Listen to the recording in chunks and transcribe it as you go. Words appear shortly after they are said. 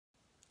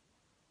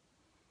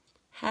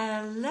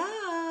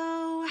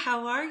Hello,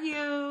 how are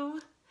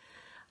you?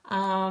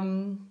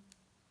 My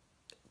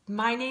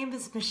name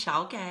is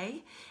Michele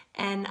Gay,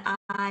 and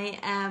I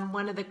am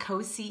one of the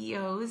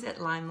co-CEOs at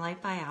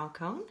LimeLight by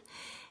Alcone.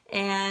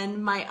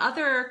 And my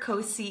other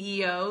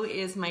co-CEO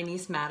is my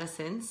niece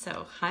Madison.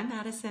 So hi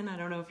Madison, I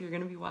don't know if you're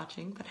going to be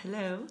watching, but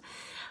hello.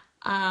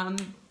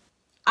 I'm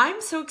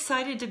so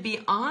excited to be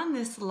on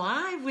this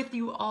live with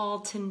you all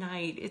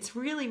tonight. It's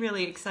really,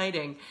 really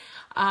exciting.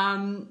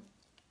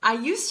 I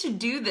used to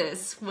do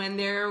this when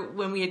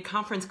we had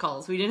conference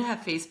calls. We didn't have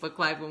Facebook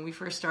Live when we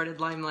first started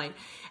LimeLight.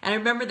 And I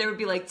remember there would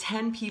be like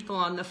 10 people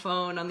on the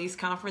phone on these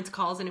conference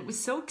calls, and it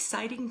was so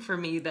exciting for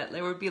me that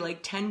there would be like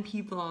 10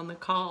 people on the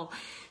call.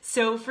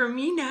 So for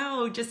me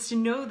now, just to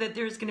know that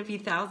there's going to be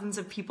thousands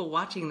of people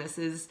watching this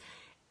is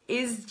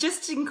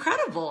just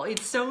incredible.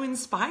 It's so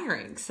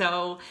inspiring.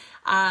 So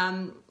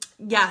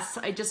yes,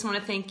 I just want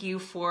to thank you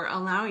for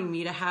allowing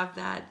me to have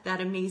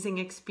that amazing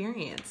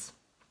experience.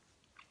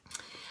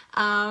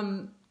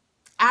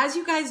 As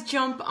you guys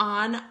jump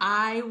on,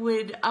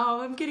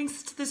 I'm getting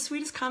the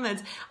sweetest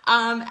comments.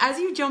 As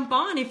you jump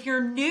on, if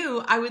you're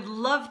new, I would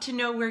love to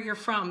know where you're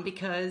from,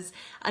 because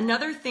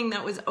another thing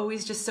that was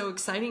always just so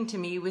exciting to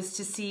me was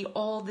to see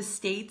all the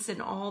states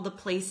and all the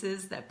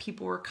places that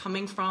people were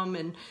coming from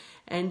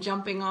and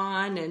jumping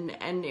on.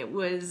 And it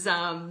was,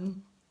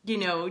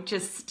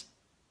 just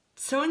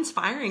so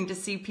inspiring to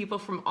see people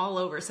from all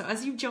over. So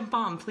as you jump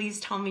on, please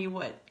tell me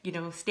what,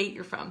 state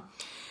you're from.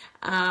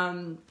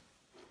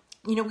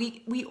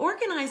 We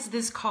organized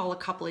this call a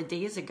couple of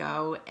days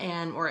ago,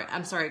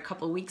 a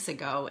couple of weeks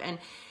ago,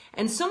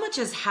 and so much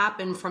has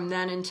happened from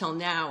then until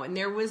now. And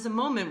there was a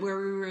moment where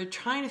we were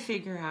trying to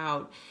figure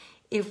out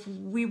if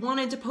we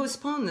wanted to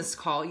postpone this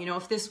call,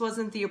 if this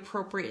wasn't the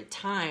appropriate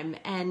time.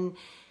 And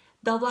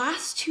the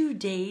last 2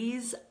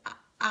 days,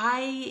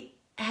 I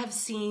have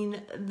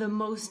seen the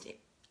most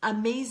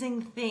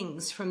amazing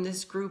things from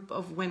this group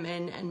of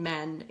women and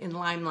men in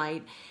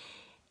LimeLight.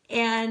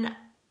 And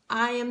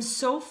I am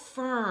so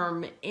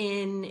firm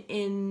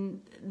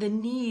in the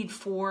need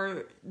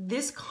for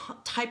this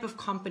type of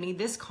company,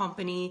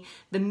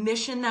 the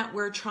mission that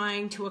we're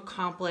trying to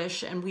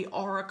accomplish and we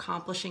are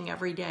accomplishing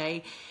every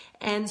day.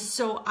 And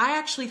so I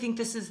actually think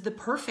this is the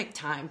perfect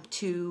time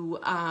to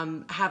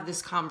have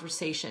this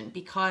conversation,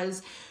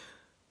 because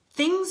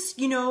things,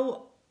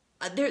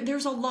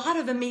 there's a lot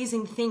of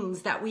amazing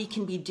things that we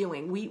can be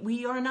doing.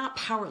 We are not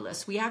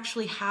powerless. We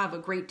actually have a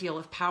great deal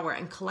of power,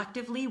 and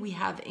collectively we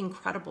have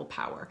incredible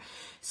power.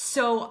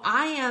 So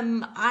I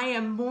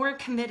am more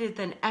committed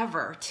than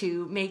ever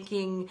to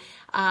making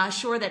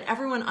sure that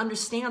everyone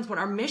understands what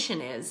our mission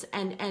is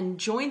and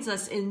joins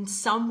us in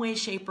some way,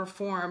 shape, or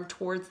form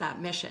towards that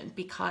mission,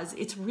 because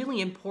it's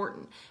really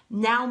important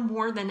now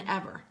more than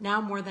ever.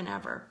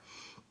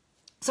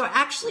 So I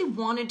actually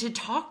wanted to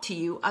talk to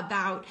you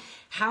about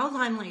how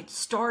LimeLight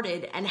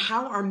started and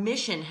how our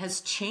mission has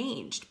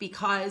changed,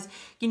 because,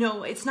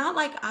 it's not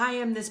like I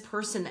am this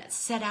person that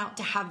set out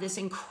to have this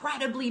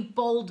incredibly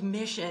bold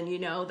mission,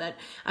 that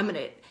I'm going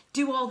to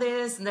do all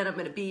this and then I'm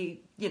going to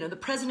be, the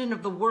president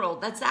of the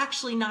world. That's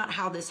actually not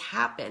how this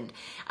happened.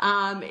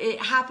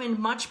 It happened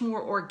much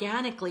more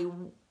organically,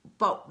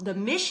 but the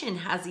mission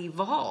has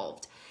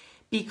evolved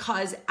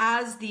because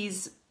as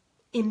these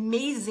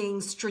amazing,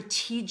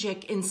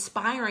 strategic,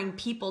 inspiring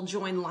people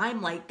join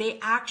LimeLight, they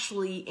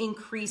actually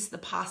increase the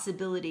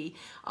possibility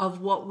of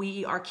what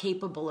we are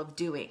capable of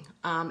doing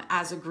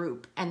as a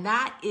group. And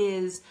that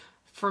is,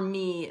 for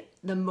me,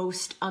 the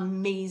most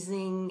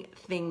amazing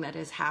thing that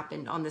has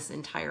happened on this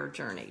entire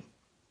journey.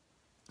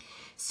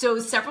 So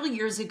several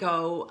years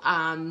ago,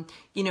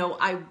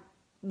 I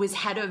was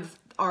head of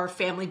our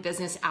family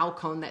business,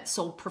 Alcone, that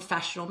sold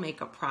professional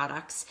makeup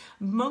products,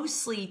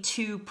 mostly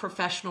to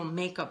professional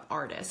makeup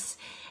artists.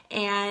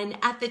 And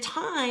at the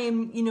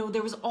time,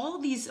 there was all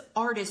these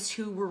artists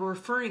who were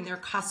referring their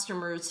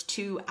customers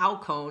to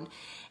Alcone.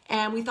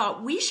 And we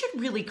thought we should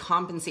really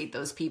compensate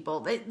those people.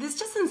 This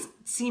doesn't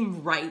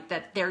seem right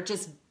that they're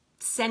just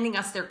sending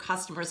us their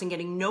customers and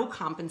getting no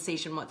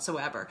compensation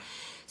whatsoever.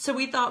 So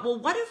we thought, well,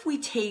 what if we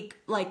take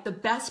like the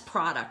best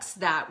products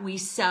that we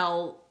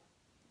sell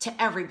to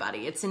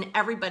everybody? It's in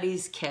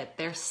everybody's kit.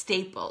 They're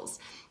staples.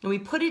 And we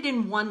put it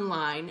in one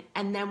line,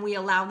 and then we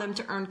allow them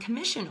to earn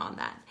commission on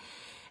that.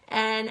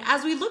 And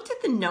as we looked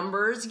at the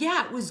numbers,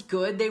 yeah, it was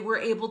good. They were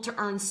able to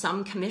earn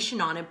some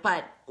commission on it,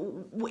 but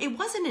it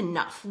wasn't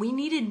enough. We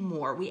needed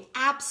more. We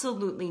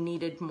absolutely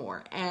needed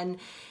more. And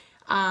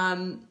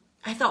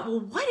I thought, well,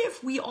 what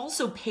if we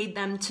also paid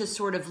them to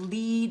sort of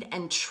lead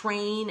and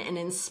train and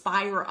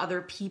inspire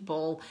other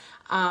people,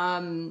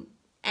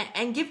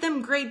 and give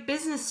them great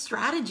business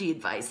strategy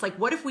advice? Like,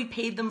 what if we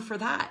paid them for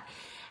that?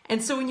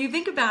 And so when you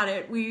think about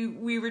it,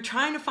 we were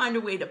trying to find a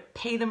way to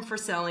pay them for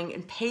selling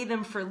and pay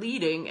them for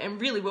leading.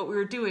 And really what we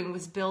were doing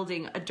was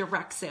building a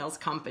direct sales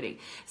company.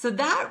 So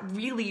that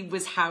really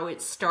was how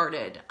it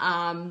started.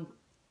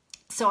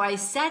 So I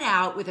set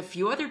out with a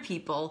few other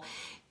people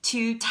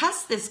to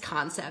test this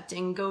concept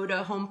and go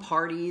to home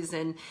parties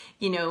and,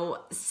 you know,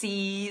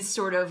 see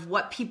sort of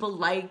what people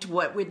liked,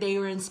 they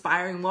were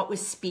inspiring, what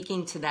was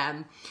speaking to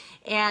them.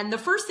 And the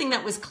first thing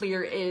that was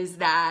clear is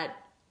that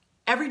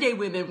everyday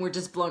women were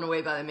just blown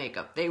away by the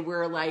makeup. They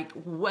were like,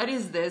 what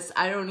is this?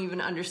 I don't even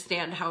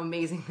understand how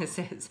amazing this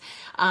is.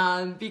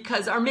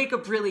 Because our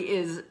makeup really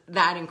is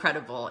that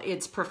incredible.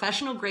 It's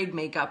professional grade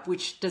makeup,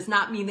 which does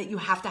not mean that you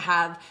have to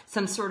have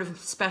some sort of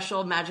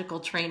special magical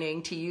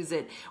training to use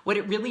it. What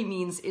it really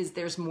means is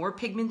there's more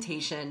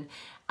pigmentation,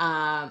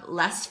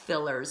 less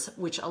fillers,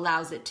 which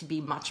allows it to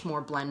be much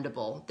more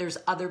blendable. There's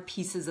other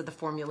pieces of the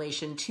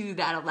formulation too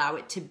that allow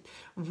it to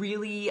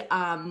really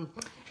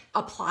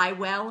apply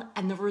well,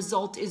 and the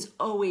result is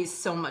always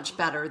so much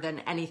better than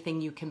anything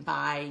you can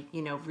buy,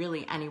 you know,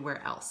 really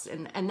anywhere else.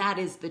 And that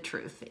is the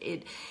truth.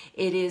 It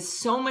is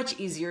so much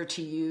easier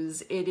to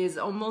use. It is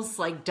almost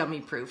like dummy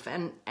proof,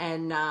 and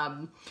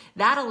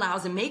that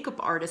allows a makeup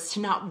artist to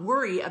not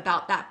worry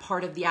about that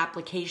part of the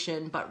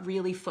application, but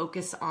really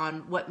focus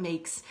on what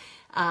makes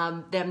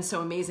them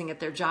so amazing at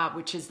their job,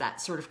 which is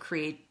that sort of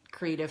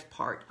creative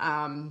part.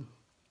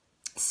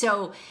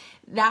 So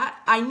that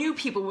I knew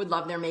people would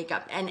love their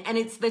makeup, and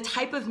it's the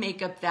type of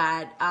makeup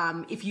that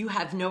if you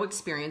have no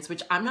experience,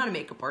 which I'm not a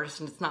makeup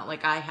artist, and it's not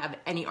like I have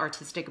any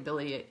artistic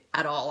ability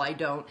at all, I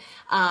don't,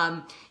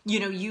 you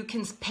know, you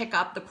can pick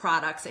up the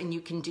products and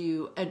you can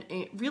do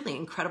a really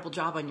incredible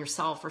job on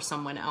yourself or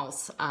someone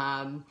else,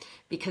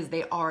 because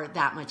they are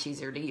that much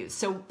easier to use.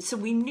 So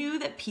we knew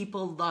that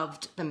people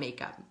loved the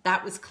makeup.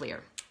 That was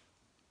clear.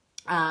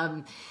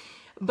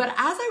 But as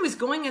I was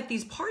going at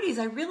these parties,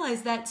 I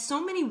realized that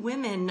so many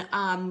women,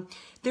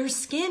 their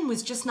skin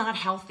was just not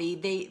healthy.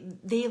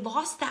 They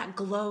lost that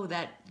glow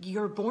that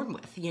you're born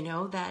with, you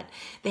know, that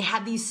they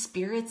had these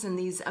spirits and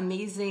these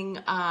amazing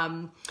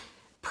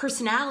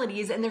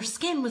personalities, and their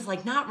skin was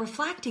like not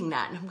reflecting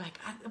that. And I'm like,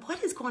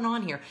 what is going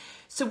on here?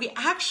 So we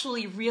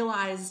actually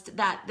realized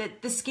that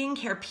the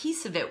skincare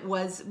piece of it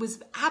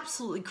was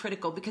absolutely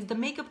critical, because the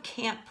makeup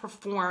can't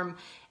perform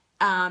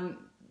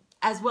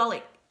as well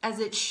as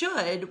it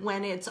should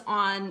when it's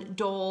on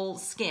dull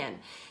skin.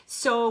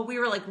 So we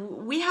were like,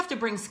 we have to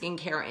bring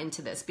skincare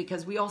into this,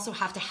 because we also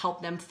have to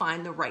help them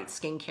find the right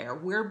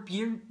skincare. We're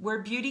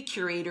beauty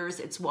curators.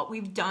 It's what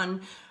we've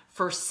done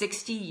for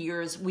 60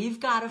 years. We've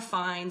got to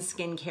find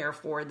skincare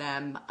for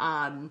them.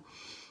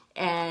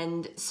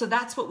 And so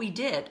that's what we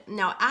did.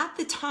 Now, at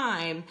the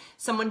time,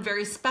 someone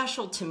very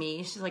special to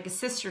me, she's like a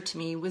sister to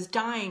me, was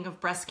dying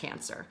of breast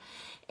cancer.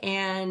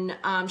 And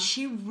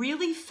she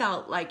really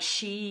felt like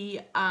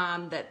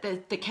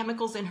that the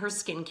chemicals in her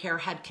skincare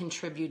had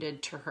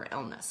contributed to her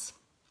illness.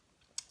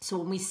 So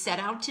when we set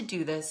out to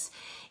do this,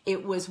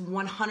 it was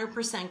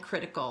 100%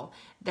 critical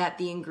that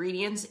the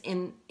ingredients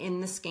in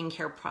the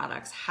skincare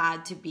products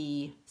had to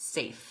be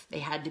safe. They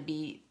had to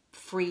be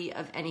free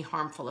of any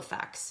harmful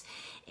effects.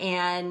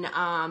 And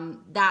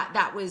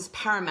that was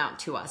paramount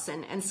to us.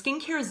 And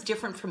skincare is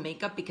different from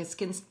makeup, because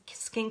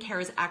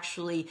skincare is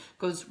actually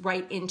goes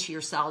right into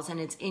your cells, and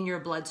it's in your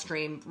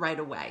bloodstream right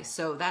away.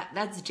 So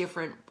that's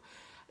different.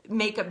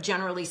 Makeup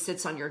generally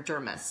sits on your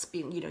dermis.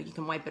 You know, you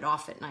can wipe it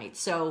off at night.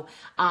 So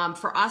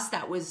for us,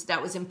 that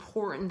was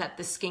important that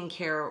the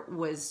skincare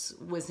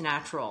was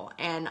natural.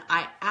 And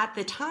at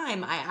the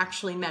time, I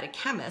actually met a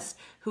chemist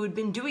who had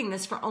been doing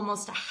this for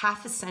almost a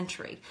half a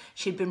century.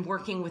 She'd been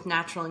working with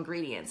natural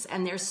ingredients,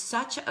 and there's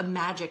such a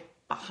magic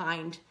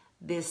behind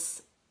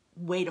this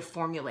way to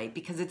formulate,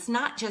 because it's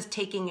not just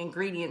taking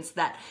ingredients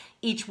that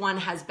each one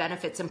has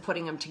benefits and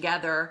putting them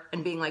together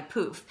and being like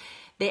poof.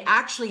 They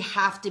actually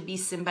have to be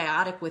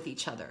symbiotic with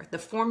each other. The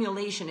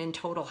formulation in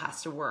total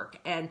has to work.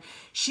 And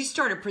she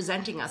started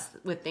presenting us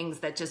with things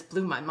that just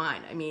blew my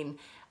mind. I mean,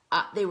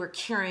 they were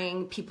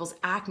curing people's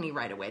acne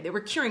right away. They were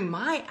curing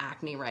my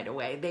acne right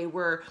away. They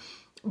were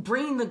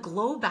bringing the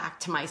glow back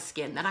to my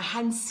skin that I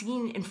hadn't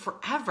seen in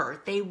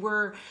forever. They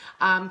were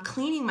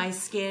cleaning my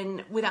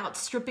skin without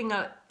stripping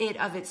it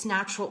of its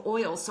natural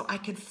oil, so I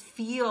could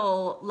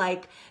feel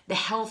like the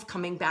health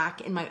coming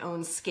back in my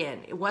own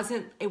skin. It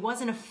wasn't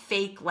a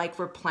fake like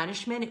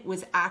replenishment. It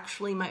was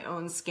actually my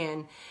own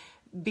skin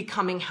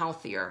becoming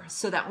healthier,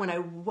 so that when I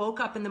woke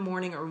up in the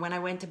morning or when I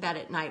went to bed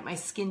at night, my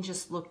skin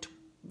just looked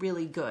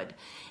really good.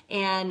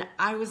 And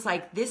I was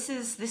like, this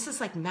is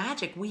like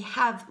magic. We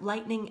have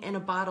lightning in a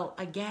bottle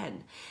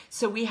again.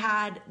 So we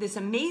had this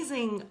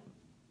amazing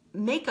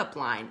makeup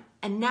line,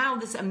 and now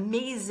this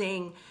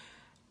amazing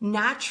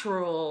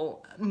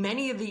natural,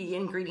 many of the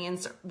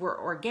ingredients were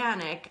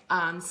organic,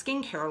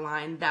 skincare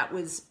line that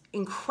was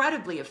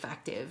incredibly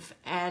effective.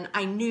 And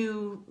I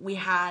knew we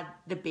had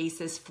the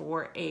basis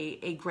for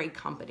a great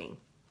company.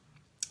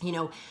 You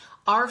know,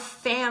 Our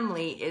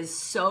family is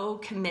so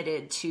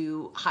committed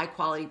to high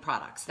quality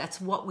products. That's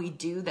what we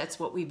do. That's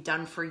what we've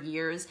done for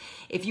years.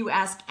 If you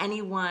ask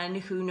anyone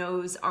who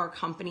knows our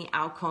company,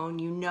 Alcone,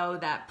 you know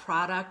that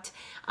product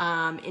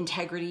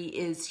integrity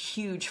is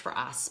huge for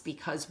us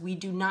because we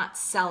do not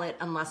sell it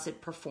unless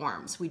it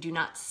performs. We do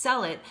not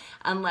sell it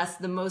unless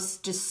the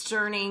most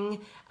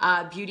discerning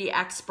beauty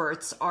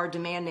experts are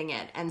demanding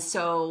it. And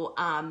so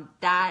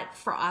that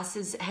for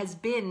us has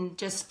been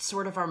just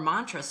sort of our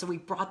mantra. So we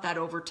brought that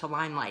over to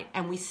LimeLight,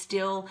 and we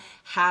still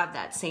have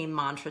that same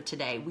mantra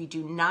today. We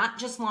do not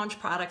just launch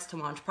products to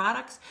launch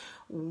products.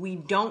 We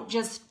don't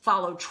just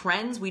follow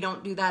trends. We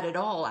don't do that at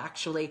all,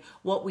 actually.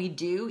 What we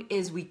do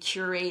is we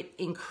curate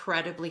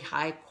incredibly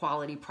high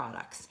quality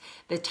products,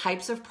 the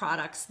types of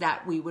products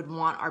that we would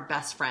want our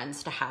best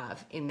friends to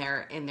have in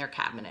their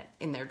cabinet,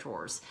 in their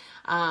drawers.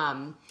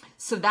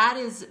 So that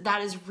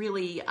is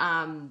really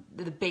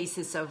the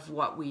basis of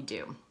what we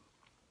do.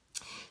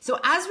 So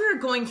as we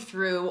were going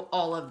through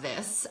all of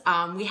this,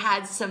 we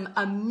had some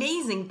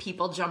amazing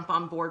people jump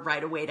on board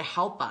right away to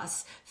help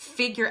us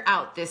figure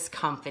out this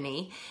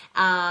company.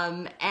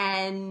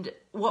 And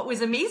what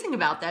was amazing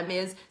about them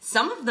is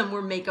some of them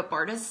were makeup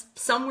artists,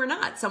 some were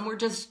not. Some were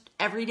just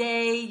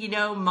everyday,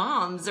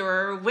 moms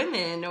or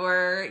women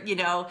or,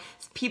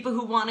 people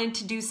who wanted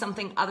to do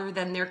something other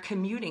than their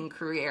commuting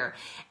career.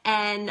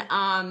 And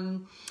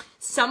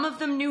some of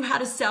them knew how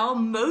to sell.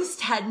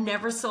 Most had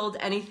never sold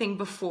anything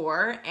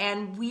before.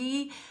 And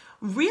we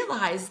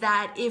realized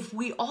that if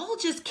we all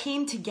just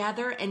came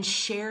together and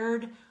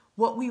shared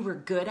what we were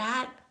good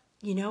at,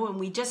 and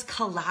we just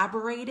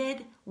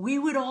collaborated, we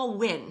would all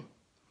win.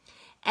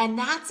 And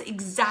that's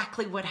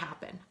exactly what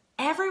happened.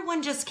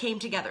 Everyone just came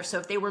together. So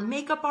if they were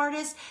makeup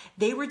artists,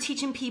 they were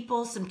teaching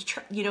people some,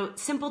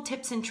 simple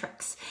tips and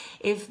tricks.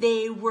 If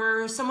they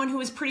were someone who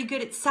was pretty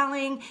good at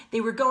selling,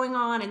 they were going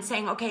on and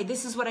saying, okay,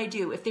 this is what I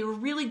do. If they were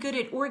really good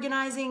at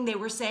organizing, they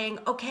were saying,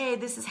 okay,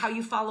 this is how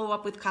you follow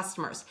up with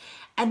customers.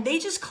 And they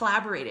just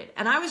collaborated.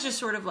 And I was just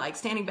sort of like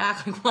standing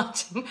back, like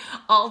watching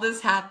all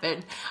this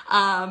happen,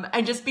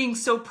 and just being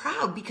so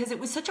proud because it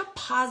was such a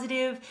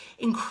positive,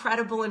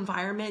 incredible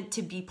environment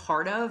to be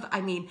part of.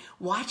 I mean,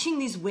 watching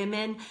these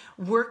women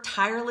work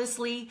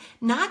tirelessly,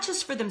 not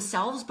just for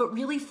themselves, but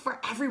really for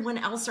everyone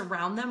else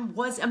around them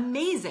was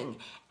amazing.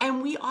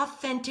 And we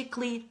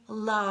authentically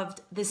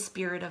loved the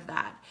spirit of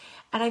that.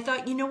 And I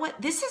thought, you know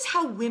what? This is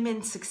how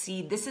women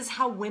succeed. This is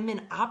how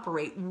women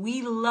operate.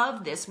 We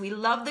love this. We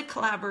love the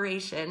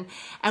collaboration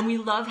and we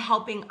love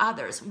helping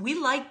others. We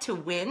like to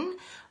win,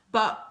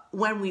 but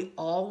when we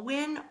all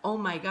win, oh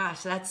my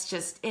gosh, that's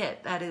just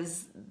it. That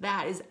is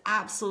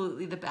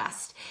absolutely the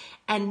best.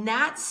 And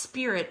that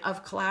spirit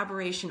of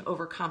collaboration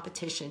over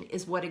competition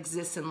is what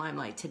exists in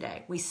LimeLight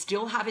today. We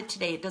still have it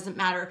today. It doesn't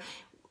matter.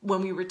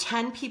 When we were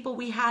 10 people,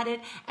 we had it.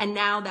 And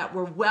now that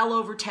we're well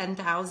over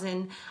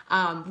 10,000,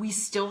 we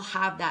still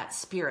have that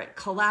spirit.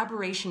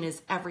 Collaboration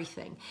is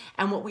everything.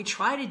 And what we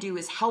try to do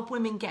is help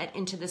women get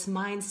into this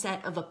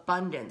mindset of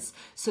abundance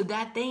so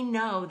that they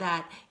know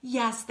that,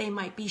 yes, they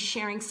might be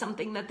sharing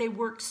something that they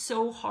worked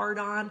so hard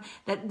on,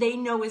 that they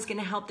know is going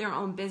to help their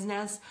own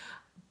business.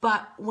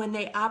 But when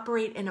they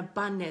operate in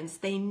abundance,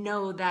 they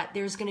know that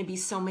there's going to be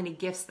so many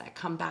gifts that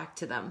come back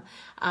to them.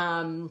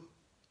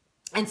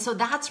 And so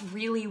that's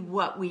really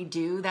what we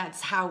do.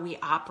 That's how we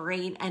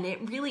operate. And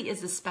it really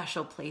is a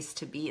special place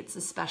to be. It's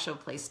a special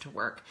place to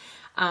work.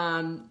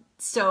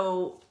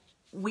 So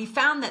we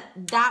found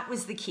that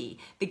was the key.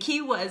 The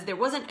key was there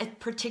wasn't a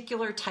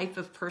particular type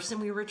of person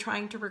we were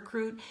trying to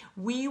recruit.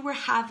 We were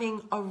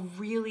having a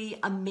really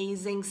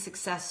amazing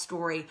success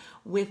story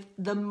with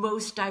the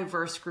most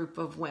diverse group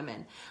of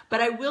women.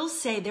 But I will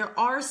say there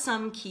are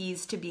some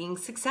keys to being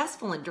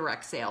successful in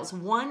direct sales.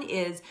 One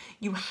is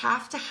you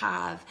have to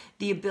have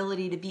the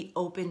ability to be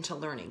open to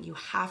learning. You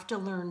have to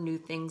learn new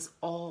things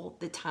all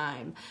the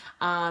time.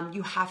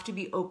 You have to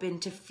be open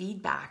to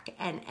feedback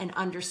and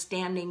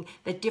understanding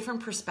that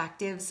different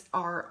perspectives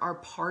are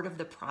part of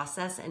the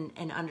process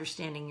and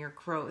understanding your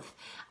growth.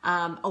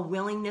 A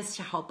willingness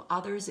to help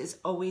others is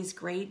always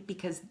great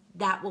because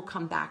that will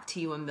come back to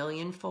you a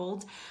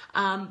millionfold.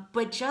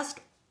 But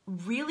just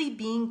really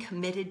being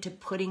committed to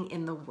putting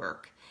in the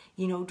work.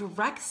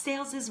 Direct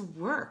sales is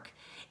work.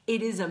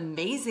 It is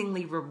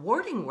amazingly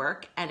rewarding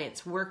work, and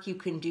it's work you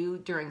can do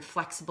during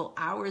flexible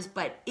hours,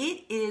 but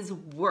it is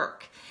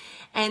work.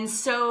 And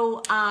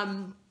so,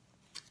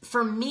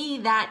 for me,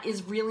 that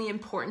is really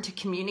important to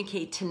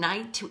communicate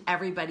tonight to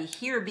everybody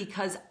here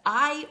because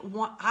I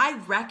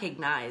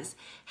recognize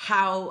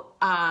how,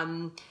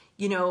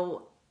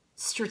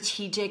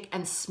 strategic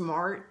and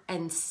smart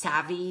and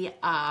savvy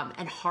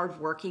and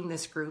hardworking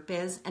this group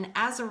is. And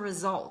as a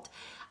result,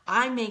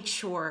 I make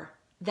sure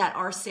that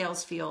our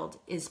sales field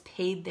is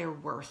paid their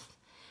worth.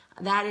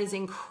 That is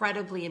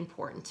incredibly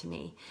important to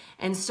me.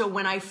 And so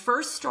when I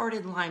first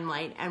started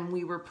LimeLight and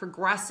we were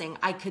progressing,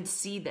 I could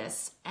see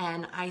this.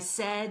 And I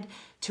said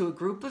to a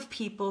group of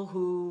people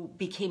who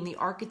became the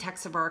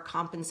architects of our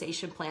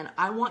compensation plan.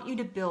 I want you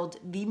to build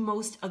the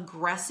most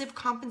aggressive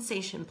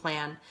compensation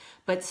plan,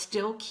 but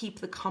still keep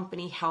the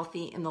company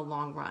healthy in the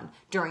long run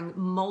during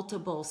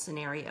multiple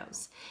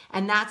scenarios.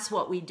 And that's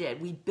what we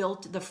did. We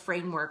built the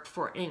framework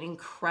for an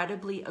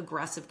incredibly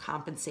aggressive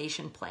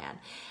compensation plan.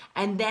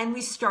 And then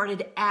we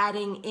started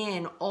adding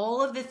in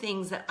all of the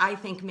things that I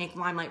think make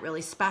LimeLight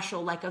really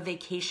special, like a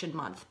vacation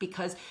month,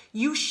 because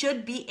you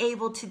should be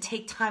able to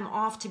take time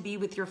off to be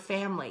with your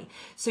family.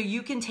 So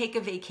you can take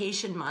a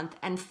vacation month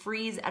and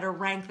freeze at a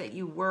rank that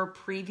you were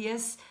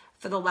previous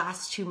for the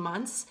last 2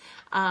 months.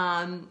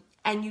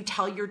 And you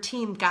tell your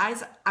team,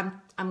 guys,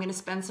 I'm going to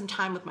spend some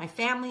time with my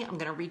family. I'm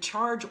going to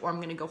recharge, or I'm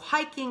going to go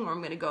hiking, or I'm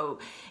going to go,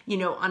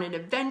 on an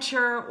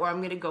adventure, or I'm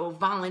going to go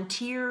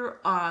volunteer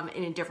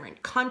in a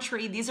different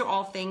country. These are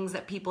all things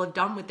that people have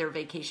done with their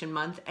vacation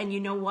month. And you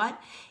know what?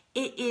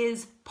 It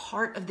is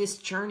part of this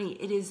journey.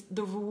 It is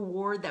the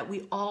reward that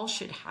we all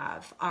should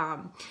have.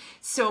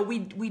 So we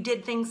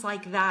did things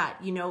like that,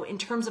 in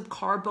terms of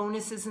car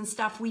bonuses and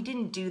stuff. We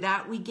didn't do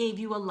that. We gave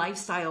you a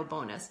lifestyle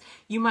bonus.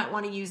 You might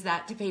want to use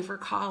that to pay for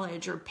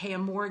college or pay a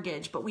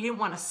mortgage, but we didn't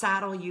want to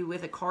saddle you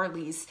with a car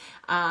lease.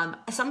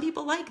 Some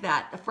people like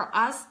that. For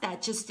us,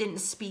 that just didn't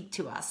speak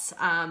to us.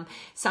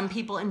 Some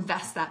people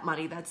invest that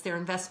money. That's their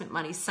investment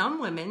money.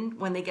 Some women,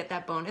 when they get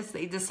that bonus,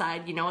 they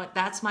decide, you know what,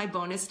 that's my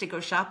bonus to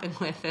go shopping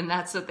with, and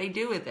that's what they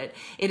do with it.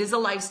 It is a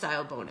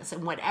lifestyle bonus,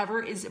 and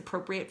whatever is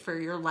appropriate for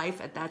your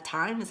life at that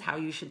time is how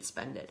you should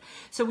spend it.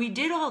 So we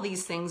did all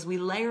these things. We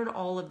layered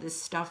all of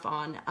this stuff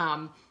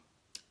on.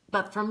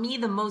 But for me,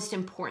 the most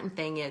important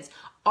thing is,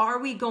 are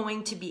we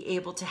going to be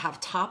able to have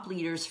top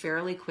leaders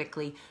fairly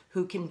quickly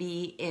who can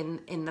be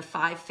in the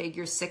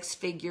 5-figure,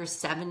 6-figure,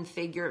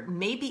 7-figure,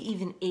 maybe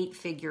even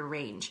 8-figure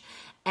range?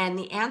 And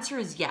the answer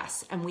is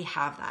yes, and we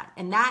have that.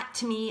 And that,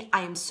 to me,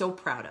 I am so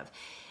proud of.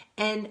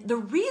 And the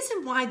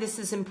reason why this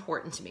is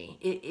important to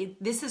me,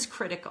 this is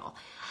critical,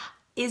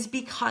 is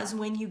because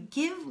when you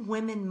give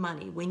women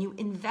money, when you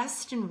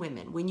invest in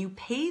women, when you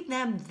pay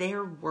them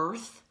their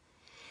worth,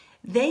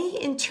 they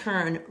in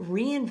turn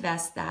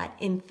reinvest that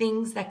in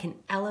things that can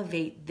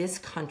elevate this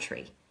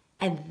country.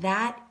 And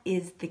that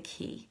is the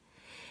key,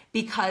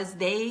 because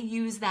they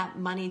use that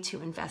money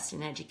to invest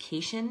in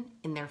education,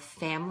 in their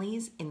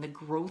families, in the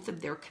growth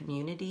of their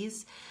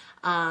communities,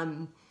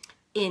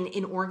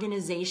 in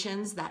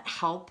organizations that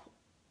help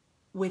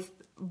with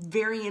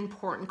very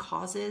important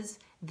causes.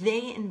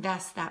 They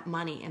invest that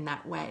money in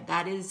that way.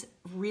 That is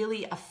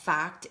really a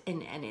fact,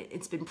 and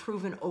it's been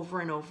proven over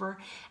and over.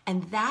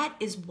 And that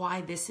is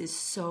why this is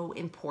so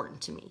important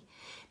to me.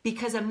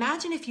 Because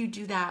imagine if you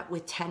do that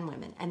with 10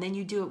 women, and then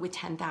you do it with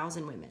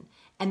 10,000 women,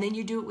 and then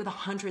you do it with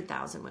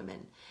 100,000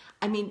 women.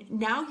 I mean,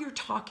 now you're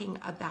talking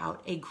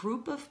about a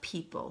group of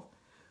people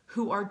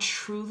who are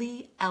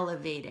truly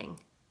elevating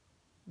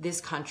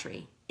this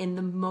country in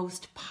the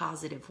most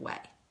positive way.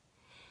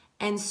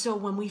 And so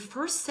when we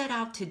first set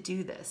out to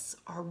do this,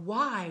 our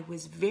why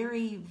was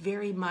very,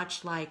 very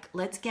much like,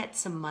 let's get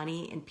some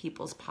money in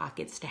people's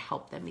pockets to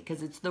help them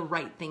because it's the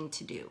right thing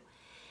to do.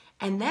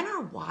 And then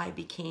our why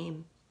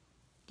became,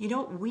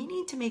 we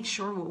need to make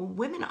sure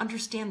women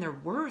understand their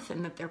worth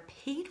and that they're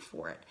paid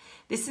for it.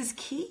 This is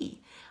key.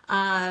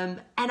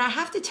 And I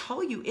have to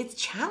tell you, it's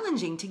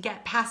challenging to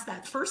get past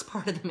that first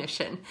part of the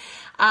mission.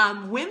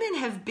 Women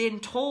have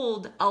been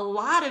told a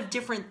lot of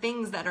different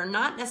things that are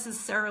not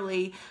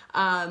necessarily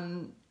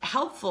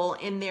helpful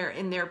in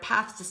their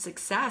path to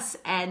success.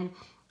 And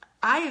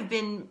I have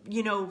been,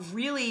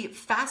 really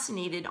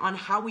fascinated on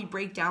how we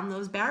break down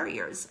those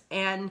barriers.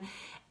 And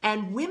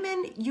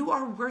women, you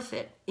are worth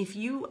it.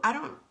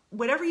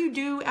 Whatever you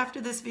do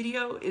after this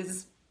video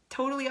is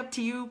totally up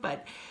to you,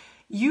 but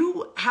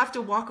you have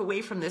to walk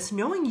away from this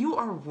knowing you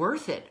are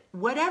worth it.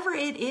 Whatever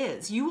it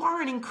is, you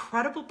are an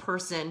incredible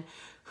person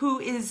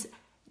who is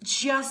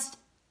just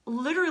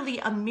literally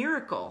a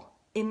miracle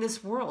in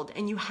this world,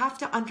 and you have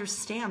to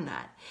understand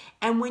that.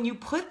 And when you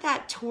put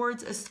that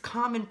towards a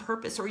common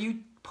purpose, or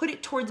you put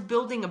it towards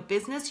building a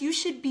business, you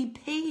should be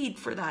paid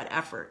for that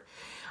effort.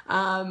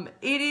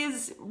 It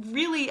is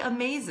really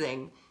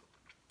amazing.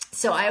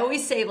 So I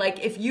always say,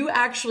 if you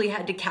actually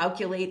had to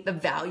calculate the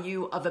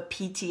value of a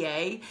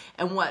PTA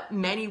and what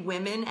many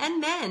women and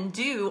men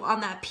do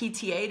on that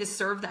PTA to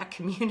serve that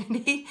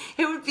community,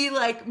 it would be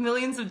like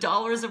millions of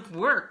dollars of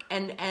work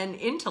and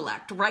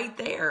intellect right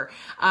there.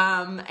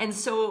 And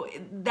so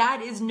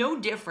that is no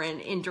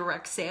different in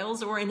direct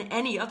sales or in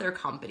any other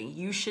company.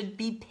 You should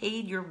be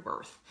paid your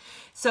worth.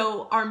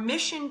 So our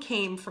mission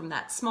came from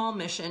that small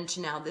mission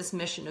to now this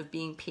mission of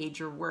being paid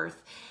your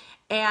worth.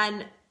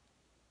 And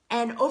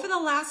over the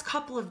last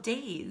couple of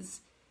days,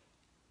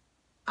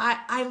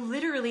 I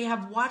literally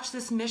have watched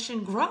this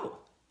mission grow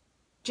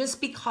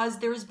just because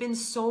there's been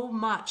so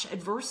much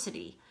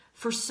adversity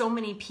for so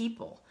many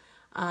people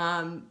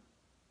that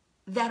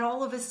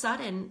all of a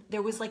sudden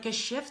there was like a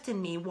shift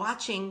in me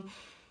watching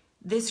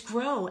this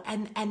grow.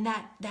 And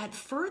that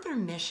further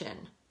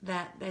mission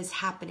that is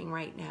happening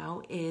right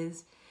now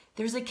is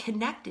there's a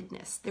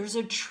connectedness. There's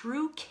a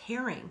true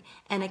caring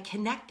and a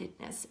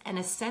connectedness and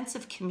a sense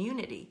of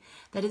community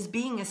that is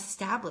being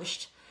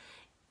established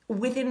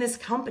within this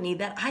company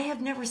that I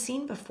have never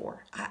seen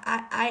before.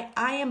 I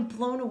am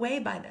blown away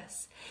by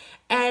this.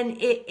 And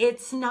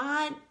it's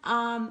not,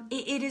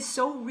 it is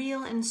so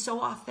real and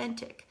so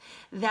authentic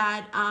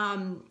that,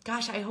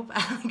 gosh, I hope,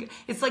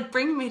 it's like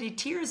bringing me to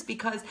tears,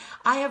 because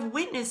I have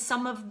witnessed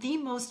some of the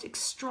most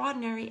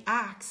extraordinary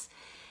acts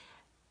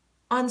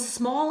on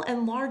small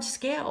and large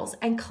scales,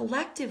 and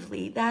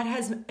collectively that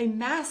has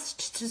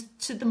amassed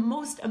to the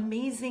most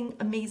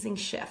amazing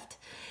shift.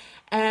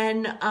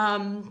 And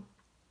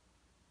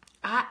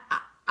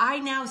I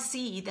now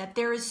see that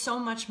there is so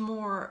much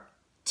more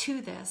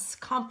to this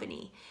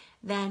company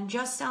than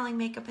just selling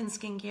makeup and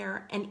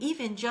skincare, and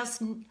even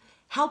just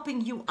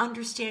helping you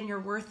understand your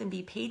worth and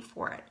be paid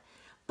for it.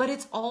 But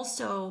it's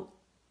also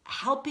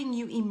helping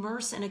you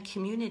immerse in a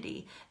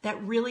community that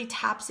really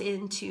taps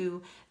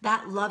into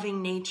that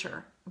loving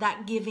nature,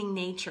 that giving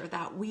nature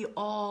that we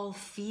all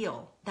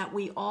feel, that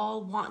we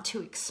all want to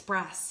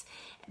express.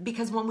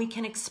 Because when we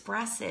can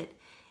express it,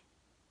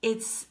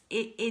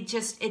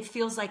 it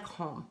feels like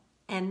home.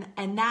 And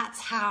that's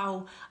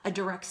how a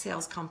direct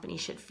sales company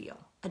should feel.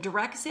 A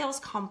direct sales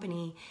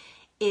company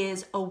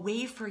is a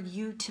way for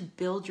you to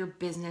build your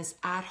business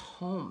at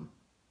home.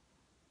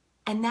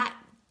 And that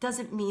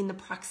doesn't mean the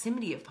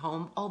proximity of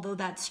home, although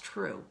that's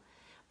true.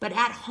 But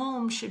at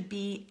home should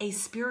be a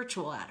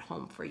spiritual at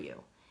home for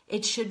you.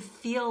 It should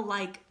feel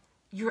like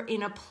you're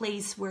in a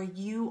place where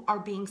you are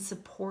being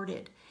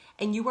supported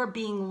and you are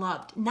being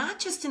loved, not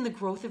just in the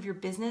growth of your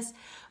business,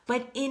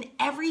 but in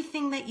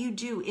everything that you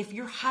do. If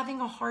you're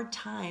having a hard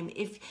time,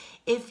 if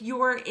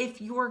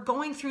you're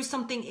going through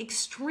something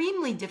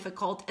extremely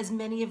difficult, as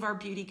many of our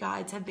beauty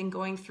guides have been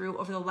going through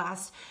over the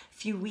last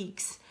few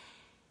weeks,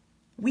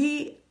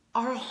 we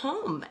are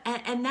home.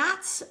 And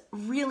that's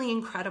really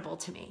incredible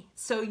to me.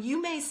 So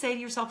you may say to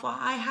yourself, well,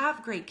 I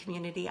have great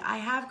community, I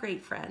have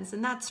great friends,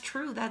 and that's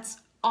true. That's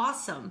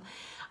awesome.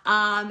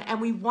 And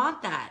we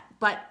want that.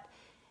 But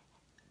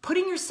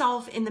putting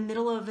yourself in the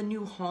middle of a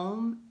new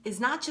home is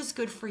not just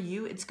good for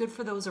you, it's good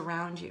for those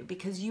around you,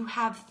 because you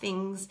have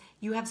things,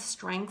 you have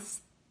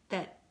strengths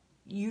that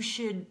you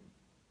should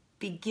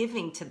be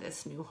giving to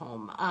this new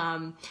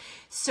home.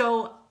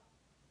 So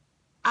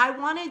I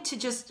wanted to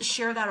just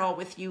share that all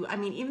with you. I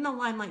mean, even the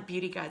LimeLight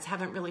beauty guides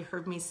haven't really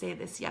heard me say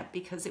this yet,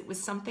 because it was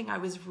something I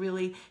was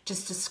really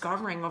just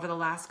discovering over the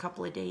last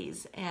couple of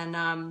days. And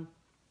I'm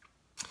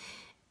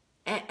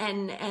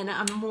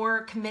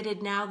more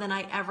committed now than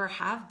I ever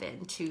have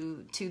been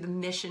to the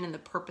mission and the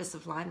purpose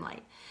of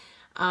LimeLight.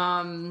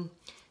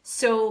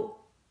 So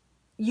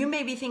you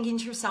may be thinking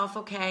to yourself,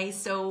 okay,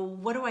 so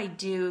what do I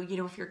do? You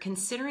know, if you're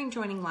considering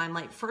joining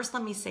LimeLight, first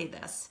let me say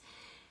this.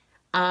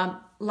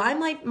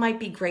 LimeLight might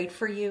be great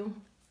for you.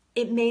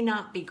 It may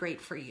not be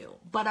great for you.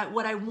 But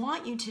what I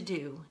want you to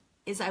do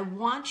is I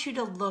want you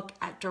to look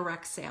at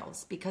direct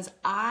sales, because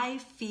I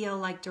feel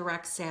like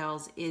direct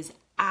sales is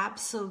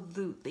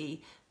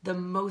absolutely the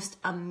most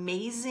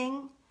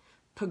amazing,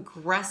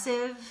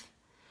 progressive,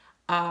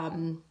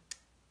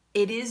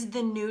 it is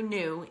the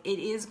new. It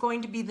is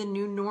going to be the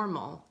new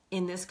normal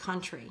in this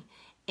country.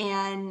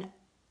 And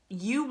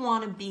you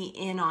want to be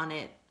in on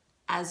it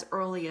as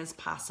early as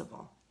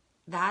possible.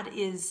 That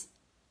is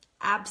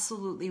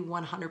absolutely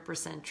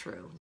 100%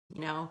 true.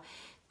 You know,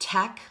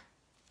 tech,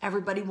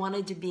 everybody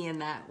wanted to be in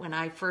that. When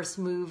I first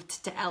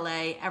moved to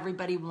LA,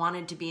 everybody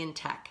wanted to be in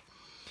tech.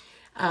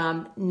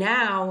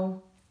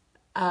 Now,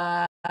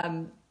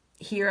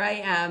 here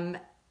I am,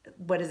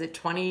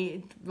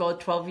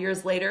 12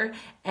 years later,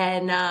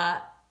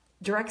 and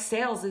direct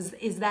sales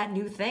is that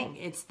new thing.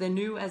 It's the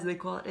new, as they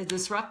call it, a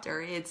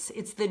disruptor. It's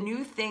the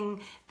new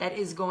thing that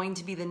is going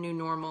to be the new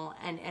normal,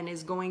 and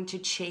is going to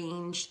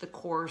change the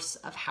course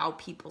of how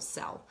people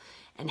sell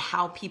and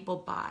how people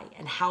buy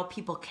and how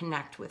people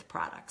connect with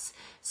products.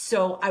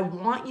 So I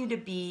want you to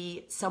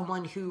be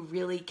someone who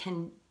really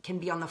can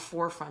be on the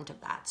forefront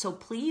of that. So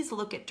please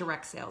look at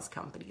direct sales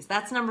companies.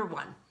 That's number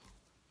one.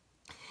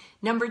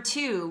 Number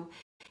two,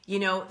 you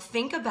know,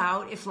 think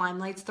about if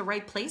LimeLight's the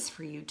right place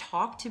for you.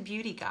 Talk to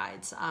beauty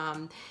guides.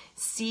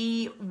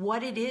 See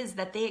what it is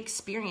that they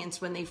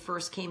experienced when they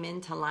first came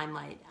into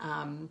LimeLight.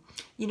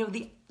 You know,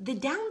 the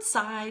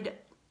downside,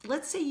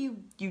 let's say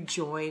you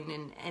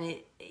join and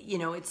it, you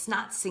know, it's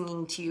not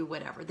singing to you,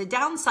 whatever. The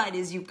downside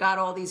is you've got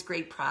all these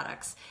great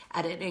products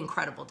at an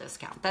incredible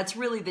discount. That's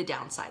really the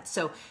downside.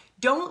 So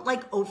don't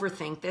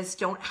overthink this.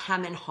 Don't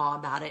hem and haw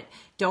about it.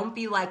 Don't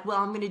be like, well,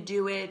 I'm going to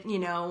do it, you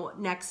know,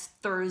 next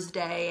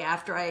Thursday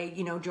after I,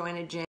 you know, join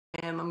a gym.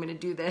 I'm going to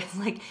do this.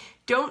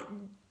 Don't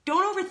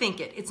overthink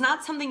it. It's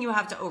not something you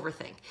have to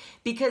overthink,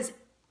 because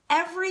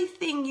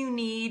everything you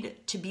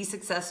need to be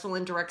successful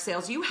in direct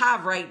sales, you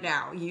have right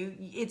now.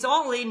 It's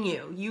all in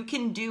you. You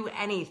can do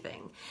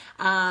anything.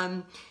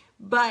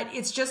 But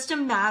it's just a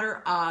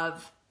matter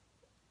of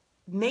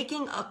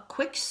making a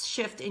quick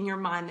shift in your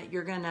mind that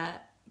you're going to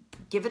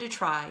give it a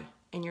try,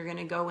 and you're going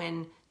to go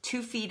in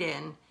 2 feet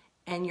in,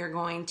 and you're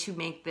going to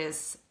make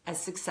this as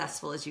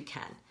successful as you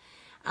can.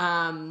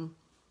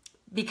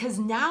 Because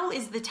now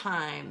is the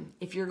time,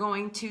 if you're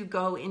going to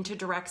go into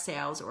direct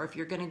sales or if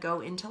you're going to go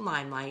into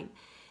LimeLight,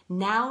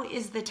 now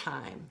is the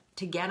time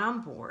to get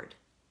on board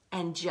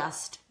and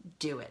just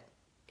do it.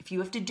 If you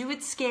have to do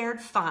it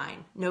scared,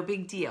 fine, no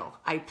big deal.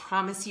 I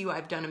promise you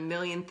I've done a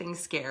million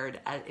things scared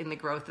in the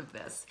growth of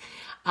this.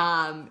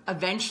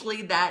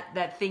 Eventually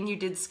that thing you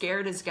did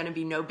scared is going to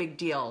be no big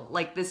deal.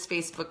 Like this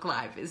Facebook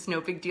Live is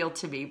no big deal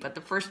to me, but the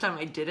first time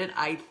I did it,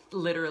 I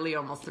literally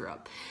almost threw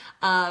up.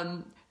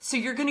 So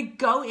you're going to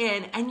go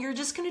in and you're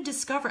just going to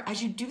discover,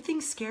 as you do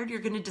things scared, you're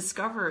going to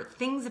discover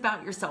things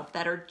about yourself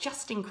that are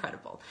just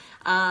incredible.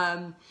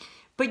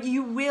 But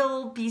you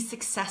will be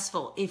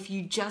successful if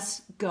you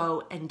just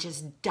go and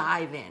just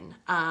dive in,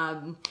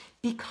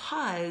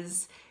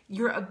 because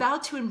you're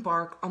about to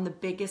embark on the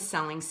biggest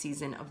selling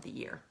season of the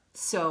year.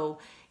 So,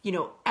 you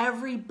know,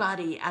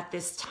 everybody at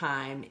this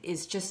time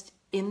is just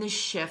in the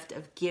shift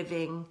of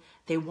giving.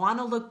 They want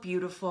to look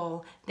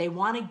beautiful. They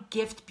want to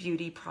gift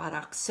beauty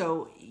products.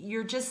 So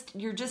you're just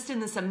in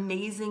this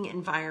amazing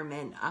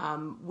environment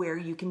where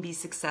you can be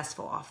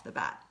successful off the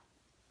bat.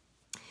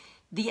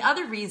 The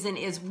other reason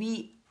is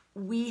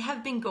we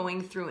have been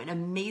going through an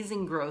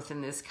amazing growth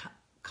in this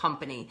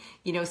company.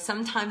 You know,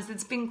 sometimes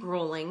it's been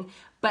grueling,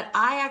 but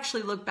I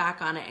actually look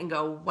back on it and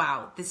go,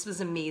 wow, this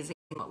was amazing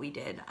what we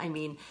did. I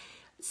mean,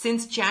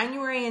 since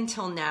January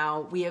until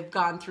now, we have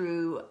gone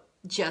through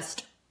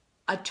just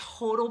a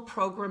total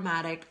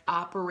programmatic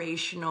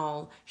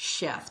operational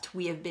shift.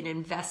 We have been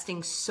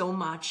investing so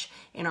much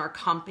in our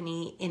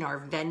company, in our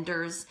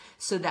vendors,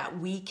 so that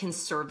we can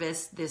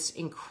service this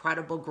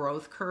incredible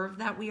growth curve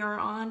that we are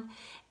on.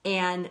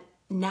 And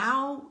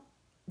now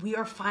we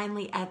are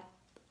finally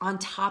on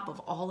top of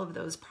all of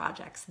those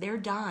projects. They're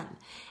done.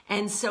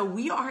 And so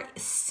we are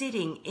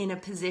sitting in a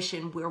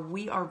position where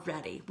we are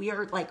ready. We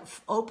are like,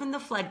 open the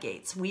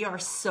floodgates. We are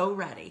so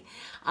ready.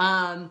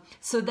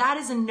 So that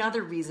is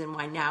another reason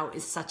why now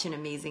is such an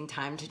amazing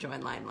time to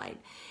join LimeLight.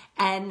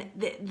 And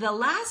the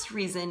last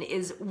reason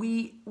is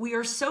we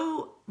are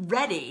so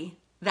ready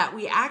that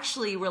we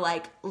actually were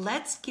like,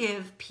 let's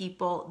give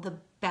people the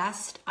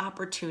best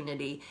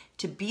opportunity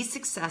to be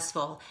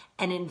successful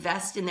and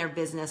invest in their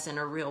business in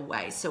a real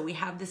way. So we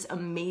have this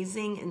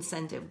amazing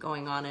incentive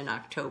going on in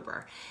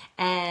October.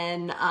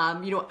 And,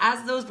 you know,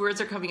 as those words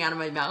are coming out of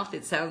my mouth,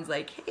 it sounds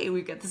like, hey,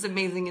 we've got this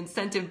amazing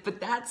incentive,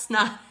 but that's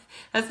not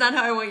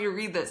how I want you to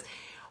read this.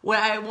 What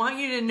I want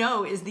you to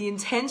know is the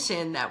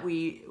intention that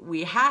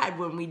we had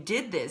when we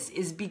did this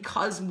is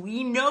because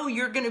we know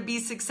you're going to be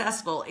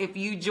successful if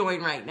you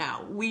join right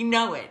now. We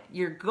know it.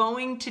 You're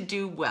going to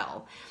do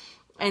well.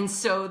 And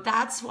so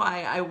that's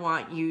why I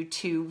want you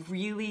to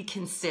really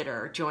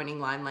consider joining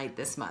LimeLight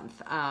this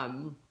month.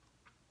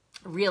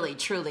 Really,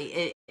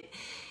 truly,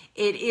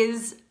 it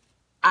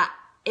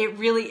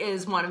really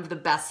is one of the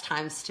best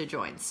times to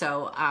join.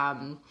 So,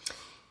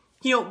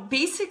 you know,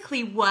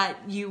 basically what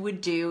you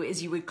would do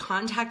is you would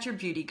contact your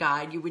beauty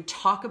guide. You would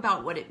talk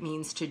about what it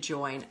means to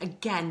join.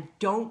 Again,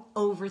 don't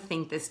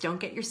overthink this. Don't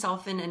get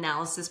yourself in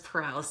analysis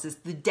paralysis.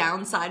 The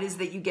downside is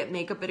that you get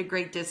makeup at a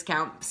great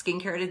discount,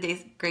 skincare at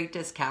a great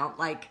discount.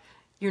 Like,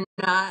 you're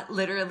not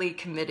literally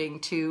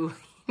committing to,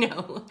 you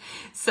know,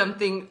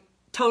 something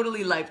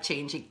totally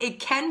life-changing.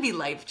 It can be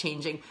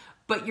life-changing,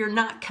 but you're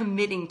not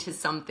committing to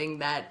something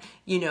that,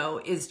 you know,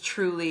 is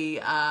truly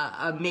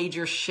a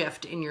major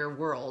shift in your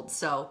world.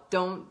 So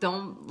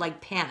don't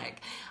like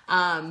panic.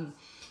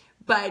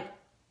 But,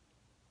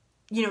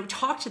 you know,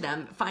 talk to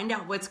them, find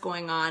out what's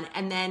going on.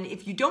 And then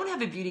if you don't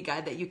have a beauty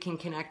guide that you can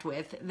connect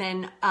with,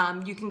 then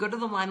you can go to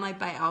the LimeLight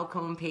by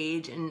Alcone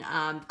page and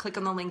click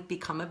on the link,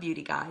 Become a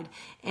Beauty Guide,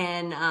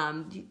 and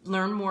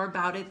learn more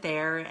about it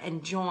there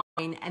and join.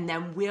 And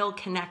then we'll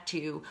connect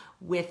you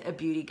with a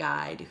beauty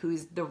guide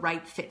who's the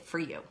right fit for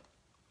you.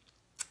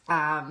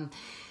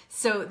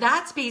 So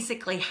that's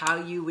basically how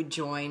you would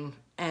join.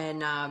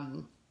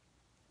 And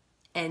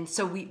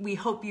so we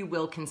hope you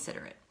will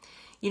consider it.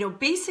 You know,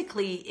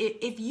 basically,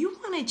 if you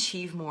want to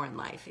achieve more in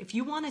life, if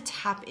you want to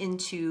tap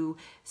into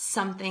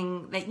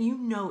something that you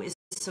know is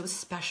so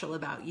special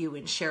about you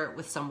and share it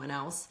with someone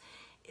else,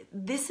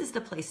 this is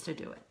the place to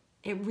do it.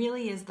 It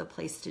really is the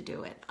place to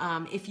do it.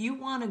 If you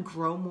want to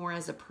grow more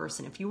as a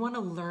person, if you want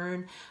to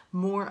learn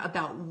more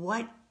about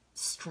what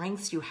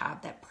strengths you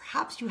have that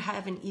perhaps you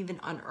haven't even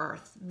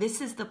unearthed, this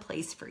is the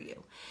place for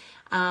you.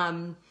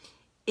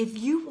 If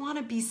you want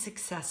to be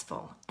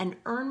successful and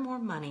earn more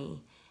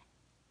money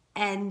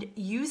and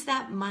use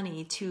that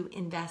money to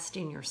invest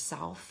in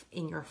yourself,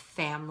 in your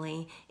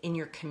family, in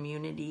your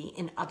community,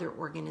 in other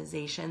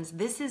organizations,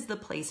 this is the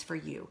place for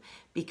you,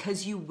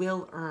 because you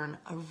will earn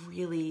a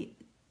really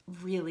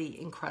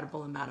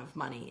incredible amount of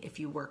money if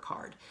you work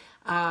hard.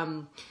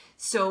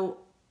 So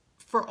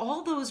for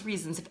all those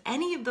reasons, if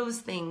any of those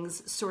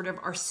things sort of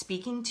are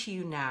speaking to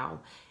you now,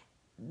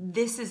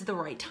 this is the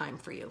right time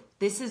for you.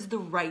 This is the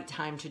right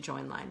time to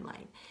join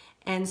LimeLight.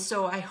 And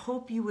so I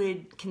hope you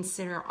would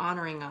consider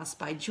honoring us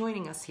by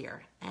joining us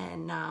here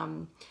and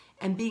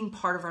being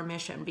part of our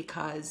mission,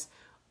 because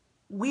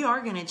we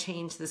are going to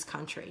change this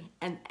country,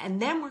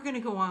 and then we're going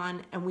to go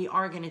on and we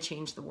are going to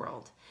change the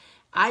world.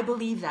 I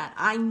believe that.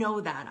 I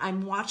know that.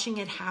 I'm watching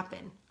it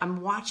happen.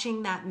 I'm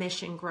watching that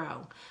mission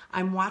grow.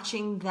 I'm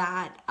watching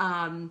that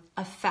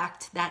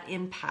effect, that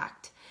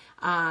impact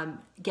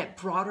get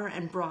broader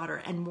and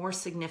broader and more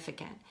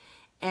significant.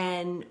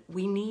 And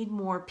we need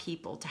more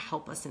people to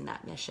help us in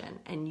that mission.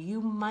 And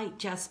you might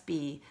just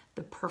be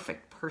the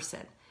perfect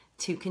person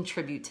to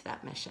contribute to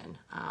that mission.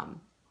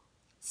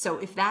 So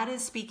if that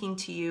is speaking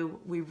to you,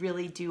 we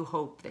really do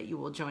hope that you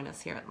will join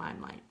us here at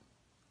LimeLight.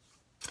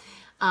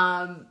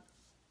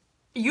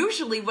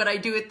 Usually what I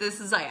do with this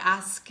is I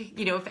ask,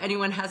 if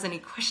anyone has any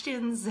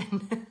questions.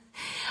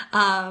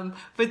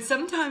 But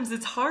sometimes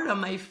it's hard on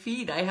my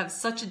feed. I have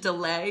such a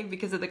delay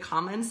because of the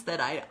comments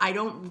that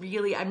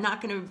I'm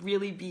not going to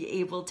really be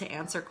able to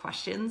answer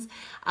questions.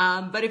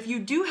 But if you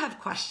do have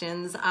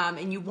questions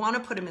and you want to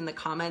put them in the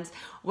comments,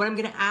 what I'm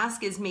going to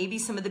ask is maybe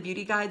some of the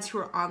beauty guides who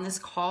are on this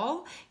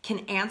call can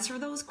answer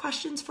those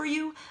questions for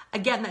you.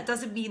 Again, that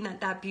doesn't mean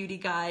that beauty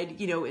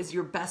guide, is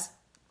your best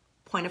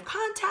point of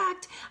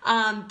contact.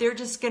 They're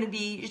just going to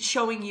be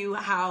showing you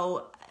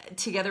how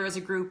together as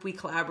a group we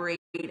collaborate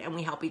and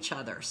we help each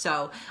other.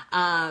 So,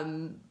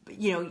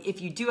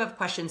 if you do have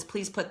questions,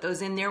 please put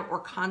those in there or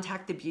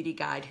contact the beauty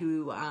guide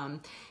who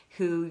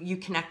you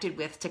connected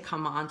with to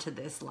come on to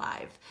this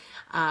live.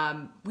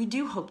 We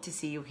do hope to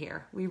see you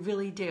here. We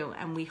really do.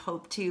 And we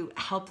hope to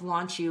help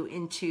launch you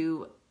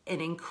into an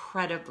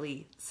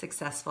incredibly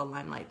successful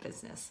LimeLight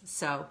business.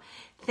 So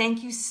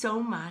thank you so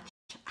much.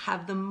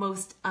 Have the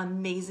most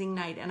amazing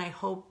night, and I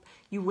hope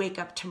you wake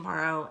up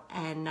tomorrow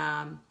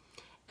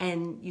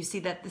and you see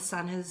that the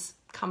sun has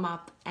come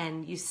up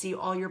and you see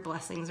all your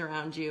blessings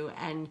around you,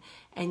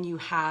 and you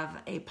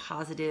have a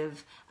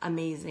positive,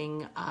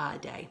 amazing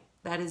day.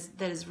 That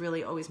is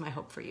really always my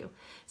hope for you.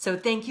 So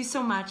thank you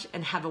so much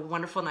and have a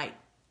wonderful night.